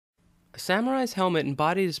A samurai's helmet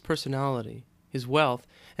embodied his personality, his wealth,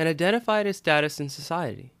 and identified his status in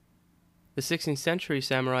society. The 16th century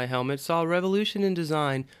samurai helmet saw a revolution in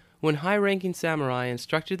design when high-ranking samurai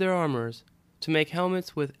instructed their armourers to make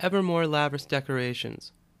helmets with ever more lavish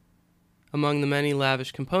decorations. Among the many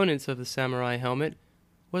lavish components of the samurai helmet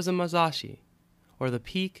was a mazashi, or the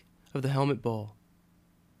peak of the helmet bowl.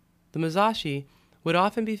 The mazashi would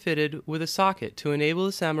often be fitted with a socket to enable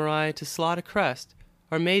the samurai to slot a crest,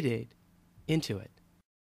 or Maedate, into it.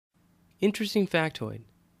 Interesting factoid: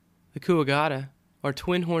 the kuwagata, or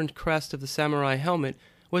twin-horned crest of the samurai helmet,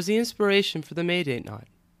 was the inspiration for the Maedate Knot.